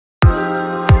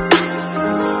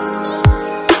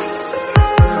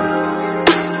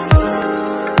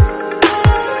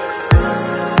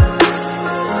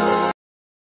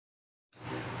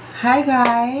Hi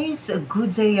guys!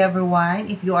 Good day everyone!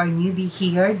 If you are newbie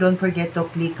here, don't forget to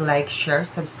click like, share,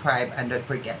 subscribe, and don't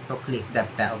forget to click the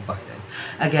bell button.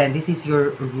 Again, this is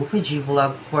your Rufa G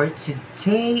vlog for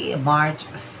today, March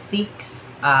 6.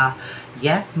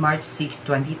 Yes, March 6,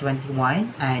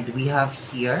 2021. And we have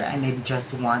here, and I just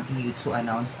want you to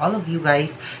announce all of you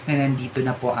guys na nandito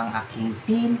na po ang aking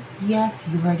pin. Yes,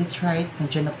 you heard it right.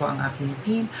 Nandiyan na po ang aking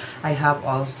pin. I have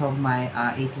also my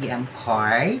ATM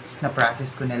cards.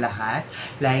 Na-process ko na lahat.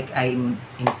 Like, I'm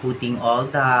inputting all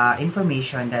the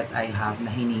information that I have na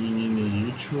hinihingi ni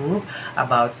YouTube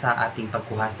about sa ating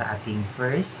pagkuha sa ating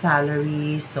first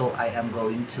salary. So, I am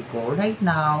going to go right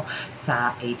now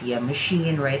sa ATM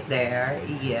machine right there.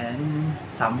 Yan.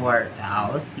 Somewhere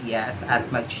else. Yes.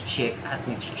 At mag-check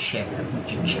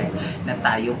na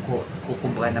tayo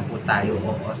kukubra na po tayo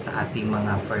sa ating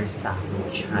mga first sahod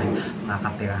dyan. Mga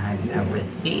kapirahan and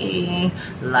everything.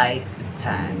 Like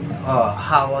that. Oh,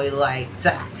 how I like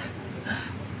that.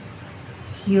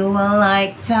 You are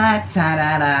like ta ta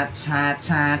da da ta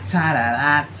ta ta da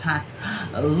da ta.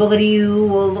 Look at you,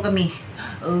 look at me.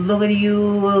 Look at you,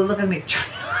 look at me.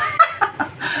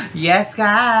 Yes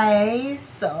guys,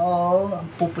 so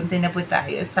pupunta na po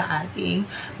tayo sa ating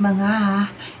mga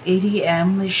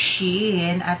ATM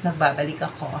machine at nagbabalik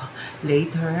ako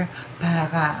later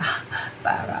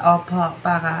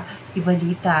para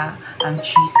ibalita ang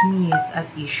chismis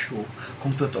at issue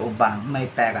kung totoo bang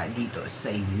may pera dito sa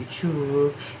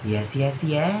YouTube. Yes, yes,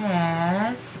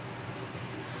 yes.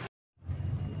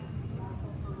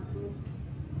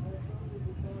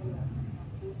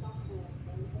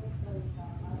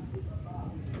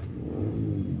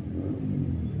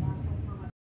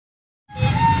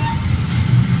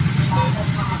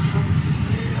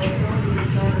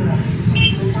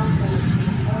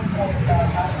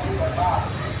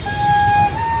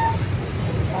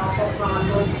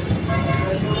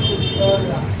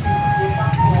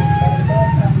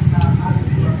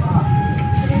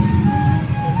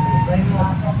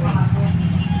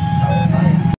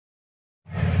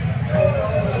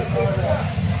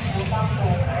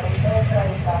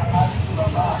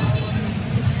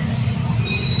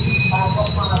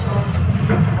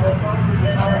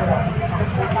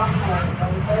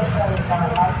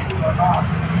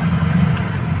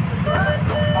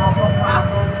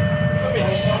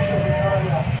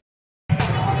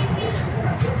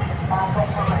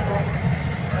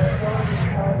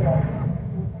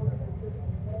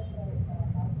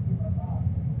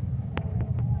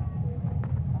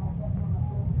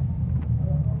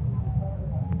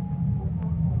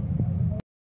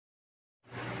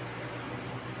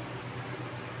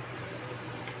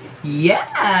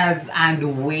 Yes,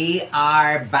 and we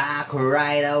are back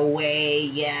right away.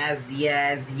 Yes,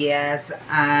 yes, yes.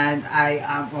 And I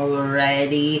am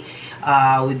already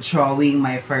withdrawing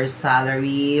my first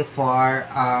salary for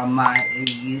my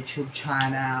YouTube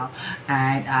channel.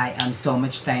 And I am so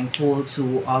much thankful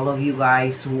to all of you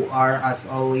guys who are, as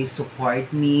always,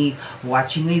 support me,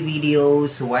 watching my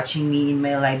videos, watching me in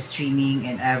my live streaming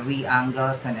and every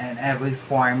angles and every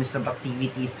forms of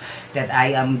activities that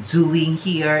I am doing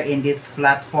here in this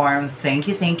platform. Thank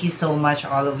you so much,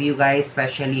 all of you guys,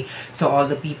 especially to all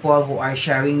the people who are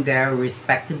sharing their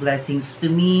respective blessings to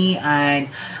me and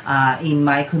in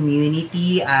my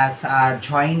community as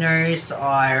joiners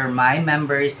or my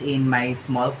members in my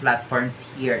small platforms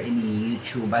here in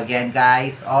YouTube. Again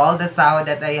guys, all the sound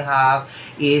that I have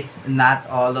is not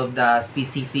all of the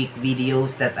specific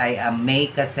videos that I am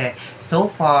make kasi so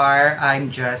far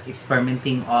I'm just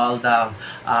experimenting all the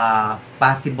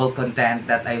possible content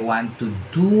that I want to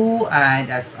do,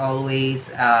 and as always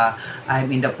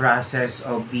I'm in the process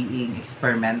of being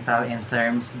experimental in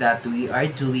terms that we are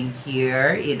doing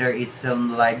here, either it's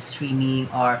on live streaming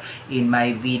or in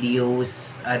my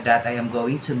videos that I am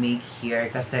going to make here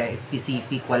kasi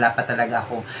specific, wala pa talaga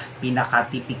akong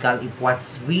pinaka-typical if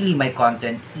what's really my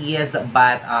content is,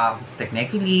 but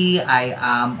technically I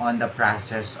am on the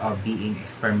process of being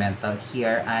experimental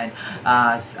here. And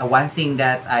one thing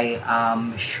that I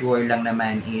am sure lang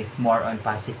naman is more on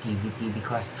positivity,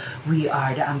 because we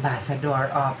are the ambassador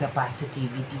of the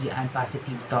positivity and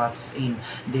positive thoughts in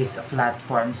this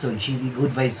platform. So GV,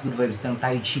 good vibes lang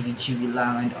tayo, GV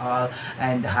lang and all,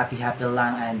 and happy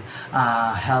lang, and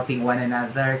helping one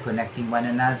another, connecting one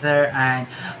another, and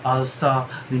also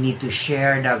we need to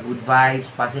share the good vibes,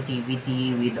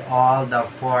 positivity with all the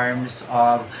forms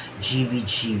of GV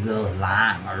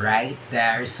lang right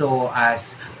there. So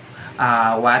as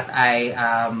what I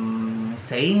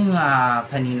saying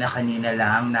kanina-kanina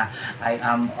lang na I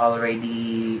am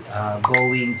already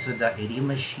going to the ATM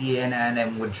machine and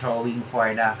I'm withdrawing for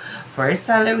the first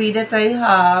salary that I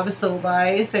have. So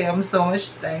guys, I am so much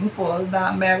thankful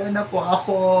na meron na po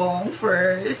akong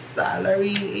first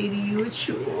salary in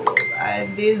YouTube.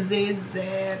 And this is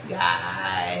it,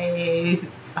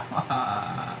 guys.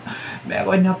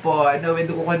 Meron na po.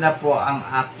 Nawidro ko na po ang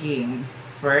aking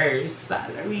first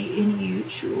salary in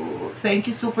YouTube. Thank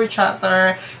you, Super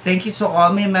Chatter. Thank you to all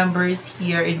my members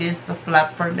here in this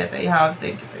platform that I have.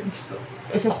 Thank you so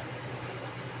much.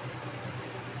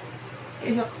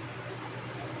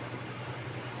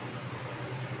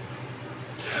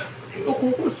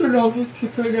 Salamat ko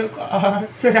talaga.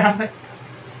 Salamat.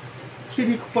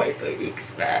 Hindi ko pa ito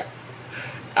i-expect.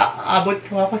 Aabot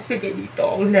ko ako sa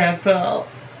ganitong level.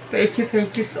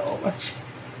 Thank you so much.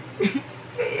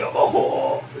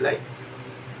 Ayoko. Like,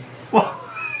 wow.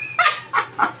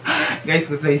 Guys,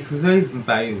 kuswais na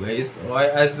tayo, guys. Or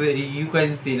as you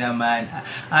can see naman,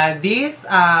 this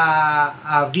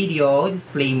video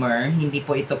disclaimer, hindi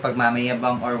po ito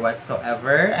pagmamayabang or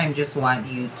whatsoever. I just want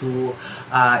you to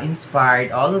inspire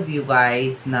all of you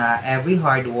guys na every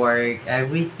hard work,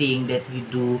 everything that you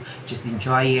do, just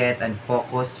enjoy it and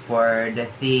focus for the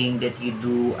thing that you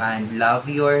do and love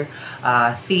your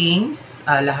things.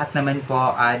 Lahat naman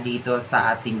po dito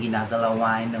sa ating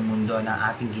ginagalawan ng mundo, ng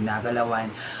ating ginagalawan,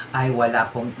 ay wala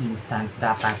pong instant.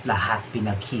 Dapat lahat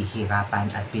pinaghihirapan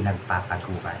at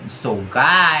pinagpapaguran. So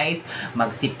guys,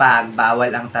 magsipag,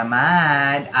 bawal ang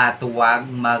tamad, at huwag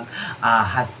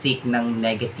maghasik ng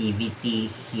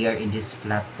negativity here in these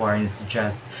platforms.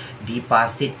 Just be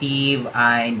positive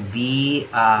and be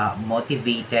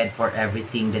motivated for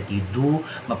everything that you do.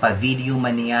 Mapa-video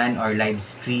man yan or live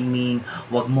streaming,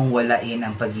 huwag mong walain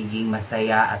ang pagiging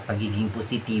masaya at pagiging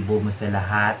positibo mo sa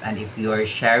lahat. And if you're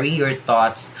sharing your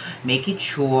thoughts, make it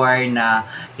sure na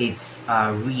it's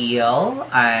real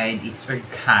and it's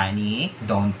organic.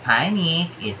 Don't panic,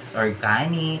 it's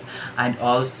organic. And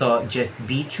also, just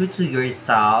be true to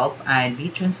yourself and be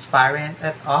transparent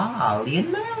at all.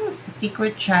 Yun lang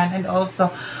secret chan. And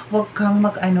also, huwag kang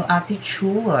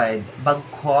attitude.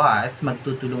 Bagkos,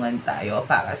 magtutulungan tayo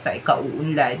para sa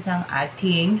ikauunlad ng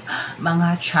ating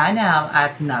mga channel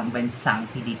at ng bansang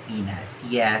Pilipinas.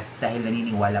 Yes, dahil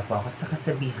naniniwala po ako sa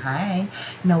kasabihan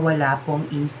na wala pong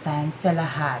instant sa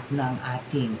lahat ng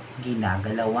ating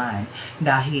ginagalawan.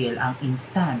 Dahil ang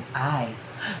instant ay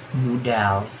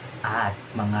noodles at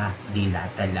mga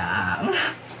dilata lang.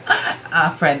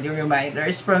 Friendly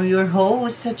reminders from your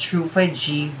host sa True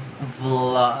 5G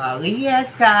Vlog.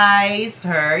 Yes, guys,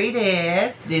 here it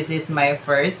is. This is my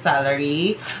first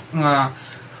salary.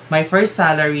 My first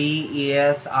salary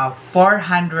is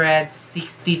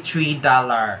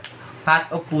 $463.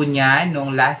 Cut-off po niya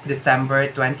nung last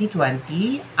December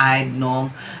 2020 and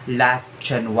nung last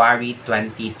January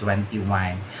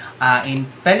 2021. In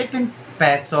Philippine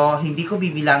peso, hindi ko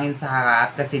bibilangin sa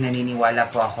harap kasi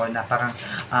naniniwala po ako na parang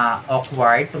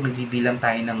awkward pag nagbibilang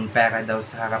tayo ng pera daw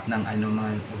sa harap ng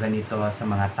mga ganito sa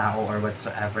mga tao or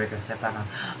whatsoever, kasi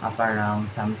parang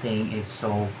something, it's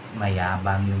so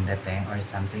mayabang yung dating or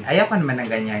something. Ayoko naman ng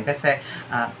ganyan kasi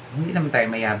hindi naman tayo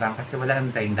mayabang kasi wala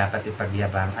naman tayong dapat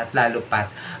ipagyabang, at lalo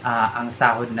pat ang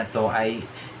sahod na to ay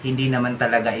hindi naman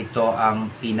talaga ito ang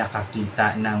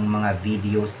pinakakita ng mga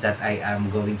videos that I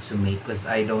am going to make because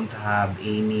I don't have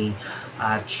any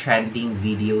trending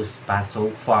videos pa so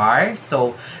far.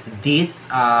 So this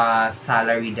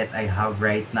salary that I have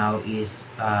right now is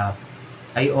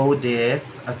I owe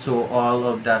this to all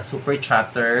of the super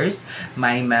chatters,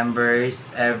 my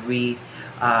members, every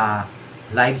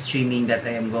live streaming that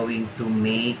I am going to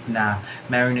make na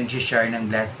meron nag-share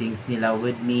ng blessings nila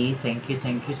with me. Thank you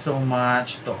so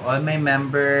much to all my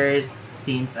members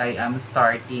since I am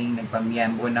starting.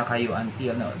 Nagpamiyembo na kayo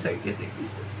until now. Thank you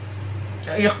so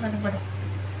much. Ayak na naman ako.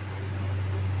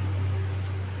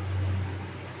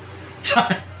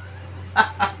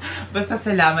 Basta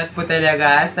salamat po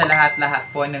talaga sa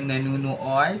lahat-lahat po ng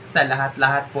nanunood, sa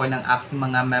lahat-lahat po ng aking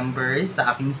mga members,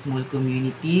 sa aking small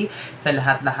community, sa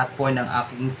lahat-lahat po ng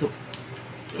aking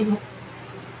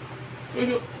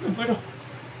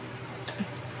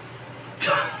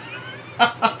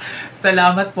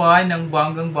salamat po ng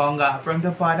bonggang-bongga from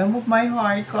the bottom of my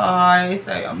heart, guys.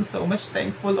 I am so much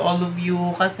thankful all of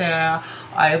you kasi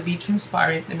I'll be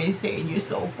transparent naman sa inyo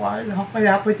so far.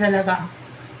 Wala po talaga.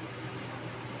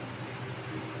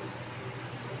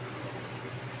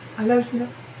 Alam niyo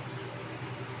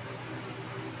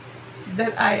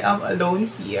that I am alone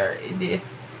here in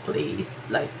this place,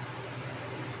 like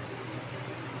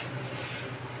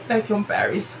yung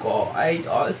Paris ko, I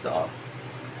also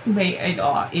may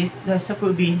ano is nasa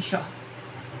probinsya.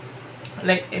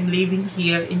 Like, I'm living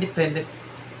here independent.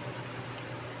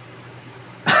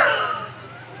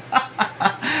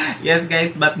 Yes,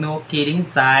 guys, but no kidding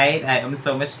aside, I am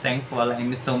so much thankful.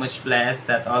 I'm so much blessed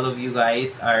that all of you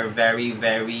guys are very,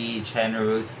 very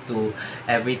generous to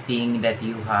everything that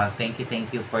you have. Thank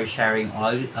you for sharing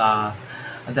all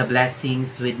the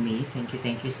blessings with me.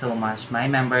 Thank you so much. My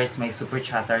members, my super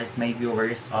chatters, my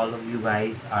viewers, all of you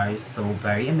guys are so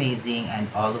very amazing, and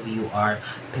all of you are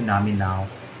phenomenal.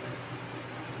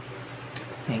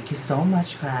 Thank you so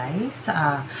much, guys.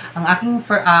 Ang aking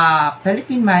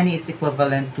Philippine money is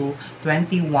equivalent to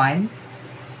 21.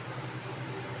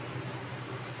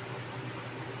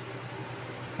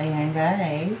 Ayan,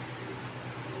 guys.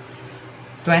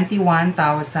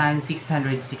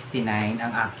 21,669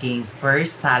 ang aking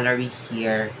first salary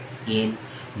here in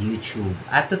YouTube.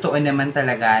 At totoo naman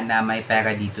talaga na may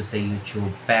pera dito sa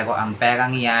YouTube. Pero ang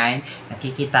perang yan,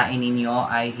 nakikitain ninyo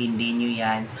ay hindi nyo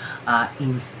yan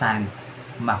instant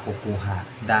makukuha.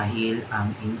 Dahil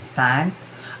ang instant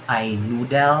ay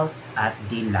noodles at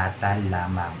dilata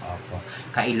lamang. Opo.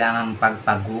 Kailangang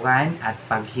pagpaguran at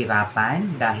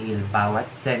paghirapan dahil bawat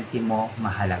sentimo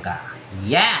mahalaga.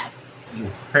 Yes!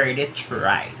 You heard it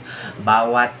right.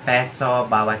 Bawat peso,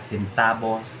 bawat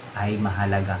centavos ay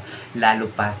mahalaga, lalo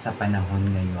pa sa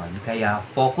panahon ngayon. Kaya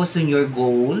focus on your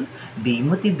goal, be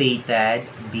motivated,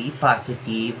 be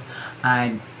positive,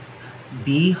 and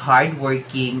be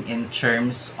hardworking in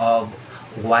terms of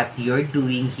what you're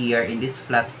doing here in this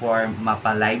platform.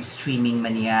 Mapa-live streaming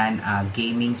man yan,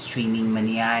 gaming streaming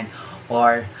man yan,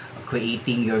 or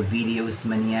creating your videos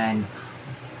man yan.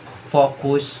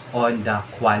 Focus on the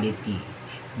quality,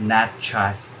 not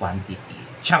just quantity.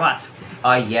 Charot!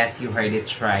 Oh yes, you heard it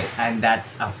right. And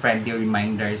that's a friendly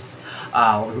reminders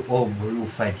of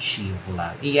Rufa G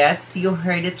Vlog. Yes, you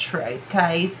heard it right,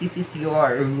 guys. This is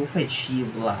your Rufa G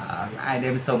Vlog. And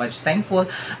I'm so much thankful.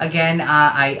 Again,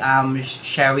 I am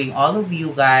sharing all of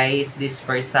you guys this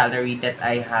first salary that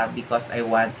I have because I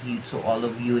want you to all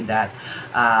of you that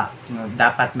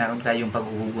dapat meron kayong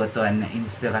paghuhugutan na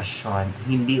inspirasyon.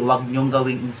 Hindi, wag nyong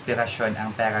gawing inspirasyon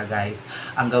ang pera, guys.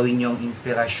 Ang gawin nyong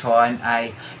inspirasyon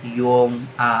ay yung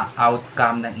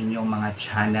outcome ng inyong mga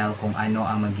channel, kung ano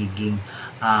ang magiging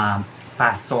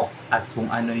pasok at kung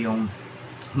ano yung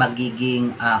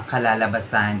magiging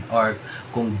kalalabasan or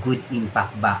kung good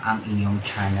impact ba ang inyong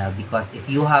channel. Because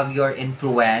if you have your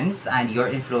influence and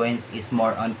your influence is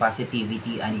more on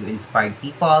positivity and you inspire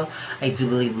people, I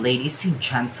do believe, ladies and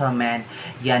gentlemen,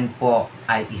 yan po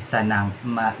ay isa ng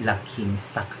malaking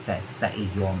success sa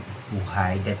iyong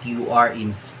buhay, that you are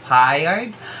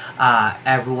inspired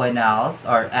everyone else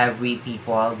or every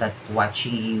people that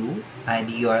watching you, and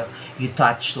you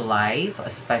touch life,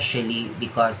 especially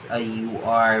because you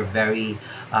are very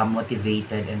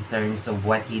motivated in terms of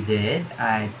what you did,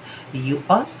 and you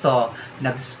also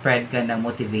nag-spread ka ng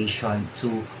motivation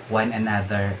to one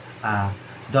another.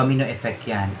 Domino effect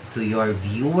yan to your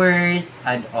viewers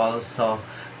and also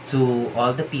to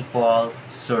all the people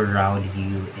surround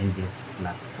you in this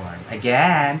platform.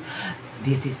 Again,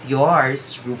 this is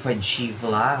yours, Rufa G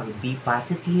Vlog. Be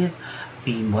positive,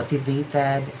 be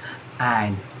motivated,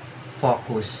 and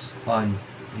focus on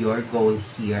your goal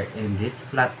here in this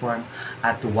platform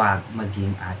at huwag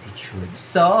maging attitude.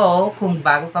 So, kung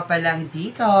bago ka pa lang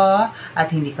dito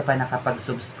at hindi ka pa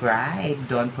nakapag-subscribe,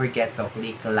 don't forget to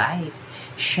click like,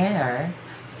 share,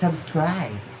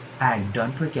 subscribe, and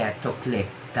don't forget to click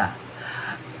the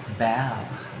bell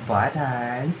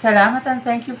button. Salamat and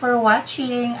thank you for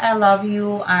watching. I love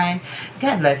you and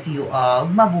God bless you all.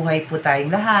 Mabuhay po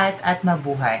tayong lahat at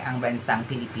mabuhay ang bansang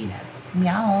Pilipinas.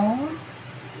 Meow!